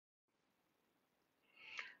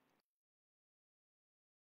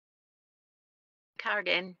Car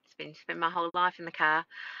again. Spent my whole life in the car.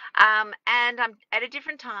 And I'm at a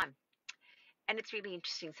different time. And it's really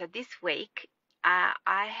interesting. So this week, I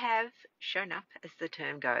have shown up, as the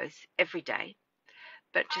term goes, every day,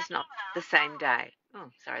 but just not the same day. Oh,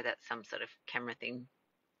 sorry, that's some sort of camera thing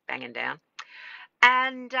banging down.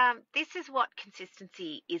 And this is what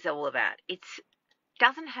consistency is all about. It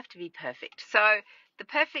doesn't have to be perfect. So the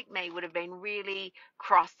perfect me would have been really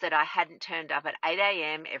cross that I hadn't turned up at 8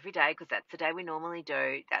 a.m. every day, because that's the day we normally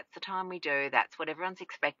do. That's the time we do. That's what everyone's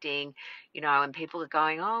expecting, and people are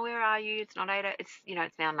going, oh, where are you? It's not 8,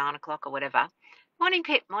 it's now 9 o'clock or whatever. Morning,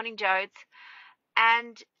 Pip. Morning, Jodes.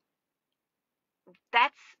 And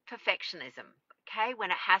that's perfectionism. Okay, when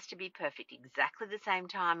it has to be perfect, exactly the same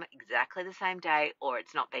time, exactly the same day, or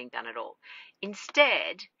it's not being done at all.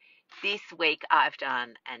 Instead, this week I've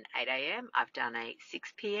done an 8 a.m., I've done a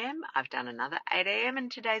 6 p.m., I've done another 8 a.m., and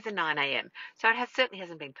today's a 9 a.m. So it certainly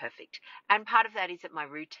hasn't been perfect. And part of that is that my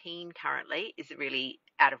routine currently is really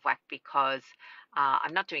out of whack because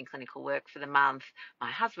I'm not doing clinical work for the month.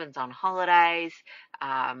 My husband's on holidays.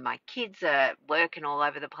 My kids are working all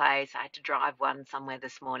over the place. I had to drive one somewhere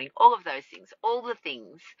this morning. All of those things, all the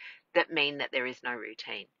things that mean that there is no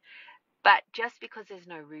routine. But just because there's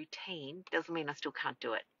no routine doesn't mean I still can't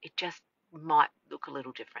do it. It just might look a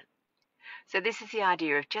little different. So this is the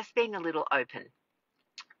idea of just being a little open.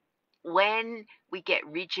 When we get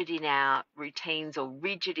rigid in our routines or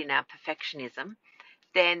rigid in our perfectionism,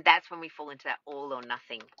 then that's when we fall into that all or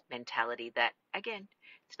nothing mentality that, again,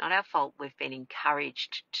 it's not our fault. We've been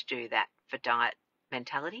encouraged to do that for diet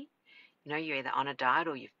mentality. You're either on a diet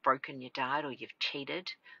or you've broken your diet or you've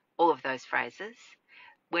cheated, all of those phrases.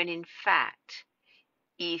 When in fact,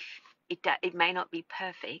 if it may not be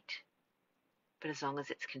perfect, but as long as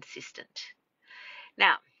it's consistent.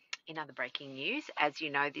 Now, in other breaking news, as you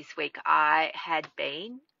know, this week I had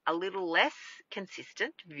been a little less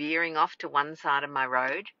consistent, veering off to one side of my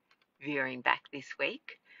road, veering back this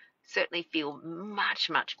week. Certainly feel much,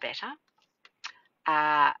 much better.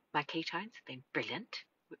 My ketones have been brilliant.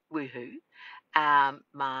 Woohoo.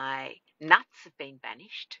 My nuts have been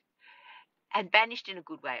banished. And banished in a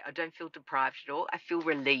good way. I don't feel deprived at all. I feel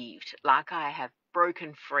relieved, like I have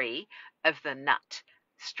broken free of the nut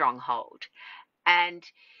stronghold. And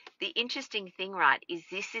the interesting thing, right, is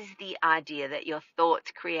this is the idea that your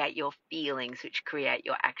thoughts create your feelings, which create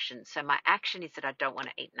your actions. So my action is that I don't want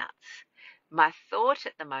to eat nuts. My thought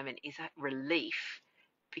at the moment is relief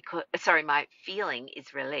my feeling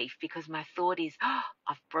is relief because my thought is, oh,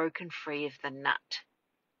 I've broken free of the nut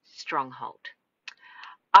stronghold.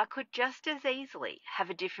 I could just as easily have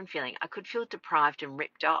a different feeling. I could feel deprived and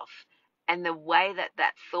ripped off. And the way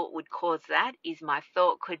that thought would cause that is my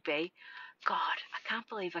thought could be, God, I can't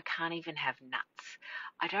believe I can't even have nuts.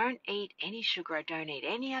 I don't eat any sugar. I don't eat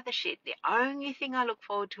any other shit. The only thing I look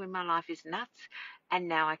forward to in my life is nuts, and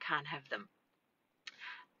now I can't have them.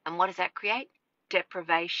 And what does that create?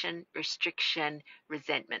 Deprivation, restriction,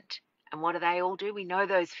 resentment. And what do they all do? We know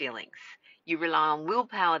those feelings. You rely on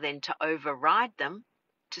willpower then to override them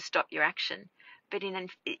to stop your action. But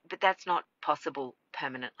that's not possible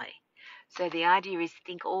permanently. So the idea is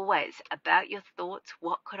think always about your thoughts.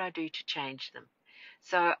 What could I do to change them?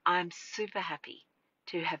 So I'm super happy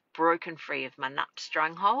to have broken free of my nut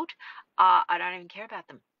stronghold. I don't even care about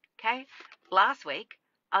them. Okay. Last week,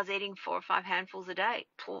 I was eating 4 or 5 handfuls a day.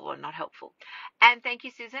 Not helpful. And thank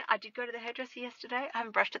you, Susan. I did go to the hairdresser yesterday. I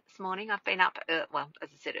haven't brushed it this morning. I've been up, as I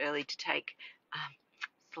said, early to take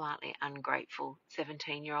slightly ungrateful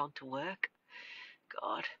 17-year-old to work.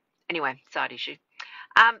 God. Anyway, side issue.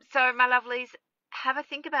 So my lovelies, have a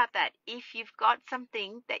think about that. If you've got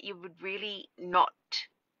something that you would really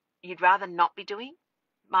you'd rather not be doing,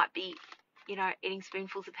 might be, eating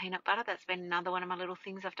spoonfuls of peanut butter. That's been another one of my little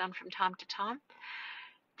things I've done from time to time.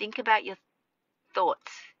 Think about your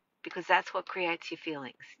thoughts, because that's what creates your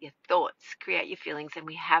feelings. Your thoughts create your feelings, and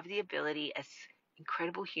we have the ability as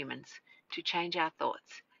incredible humans to change our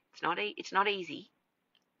thoughts. It's not easy.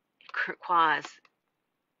 It requires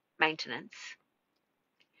maintenance.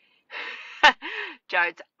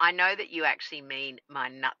 Jodes, I know that you actually mean my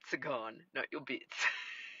nuts are gone, not your bits.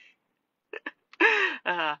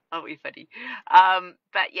 Aren't we funny?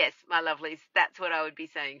 But yes, my lovelies, that's what I would be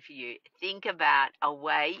saying for you. Think about a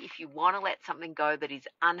way, if you want to let something go that is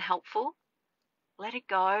unhelpful, let it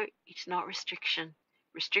go. It's not restriction.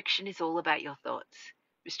 Restriction is all about your thoughts.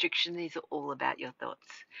 Restriction is all about your thoughts.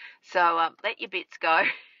 So let your bits go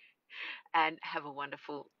and have a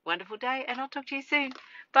wonderful, wonderful day. And I'll talk to you soon.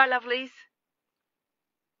 Bye, lovelies.